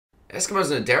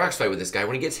Eskimo's in a Darox fight with this guy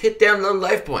when he gets hit down low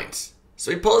life points. So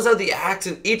he pulls out the axe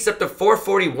and eats up to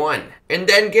 441, and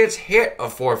then gets hit a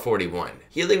 441,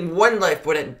 healing 1 life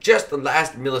point at just the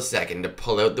last millisecond to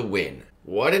pull out the win.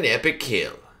 What an epic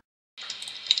kill.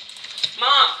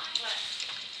 Mom,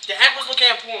 Dad was looking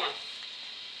at porn.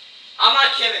 I'm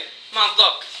not kidding. Mom,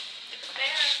 look.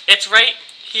 It's right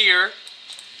here,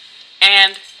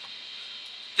 and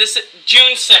this is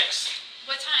June 6th.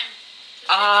 What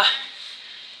time?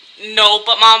 No,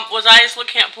 but Mom, was I just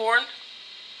looking at porn?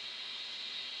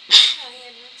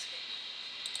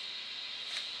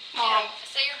 Mom,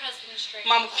 set your husband straight.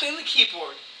 Mom, clean the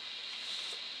keyboard.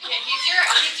 Yeah, he's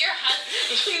your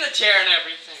husband. Clean the chair and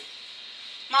everything.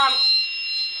 Mom,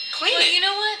 clean it. You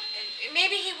know what?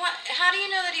 Maybe how do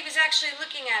you know that he was actually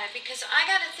looking at it? Because I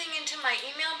got a thing into my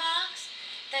email box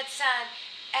that said,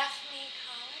 F me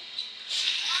college.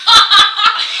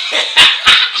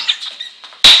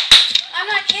 I'm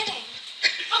not kidding.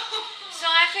 So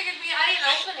I figured I didn't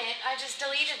open it. I just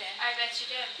deleted it. I bet you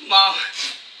did. Mom,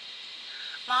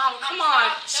 come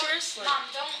on. Seriously. Mom,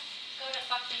 don't go to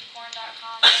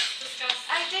fuckmeporn.com.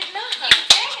 I did not. You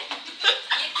did.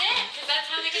 You did, because that's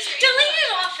how they get your Delete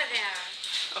it off of there.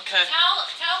 Okay.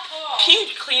 Tell Paul. Can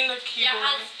you clean the keyboard? Your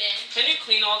husband. Can you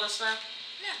clean all this now?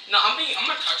 No. No, I'm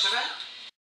not touching that.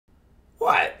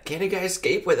 What? Can't a guy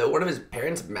escape without one of his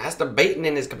parents masturbating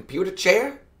in his computer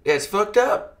chair? Yeah, it's fucked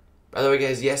up. By the way,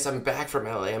 guys, yes, I'm back from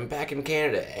LA. I'm back in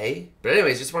Canada, eh? But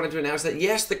anyways, just wanted to announce that,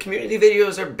 yes, the community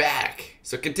videos are back.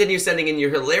 So continue sending in your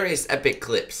hilarious epic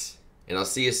clips. And I'll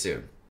see you soon.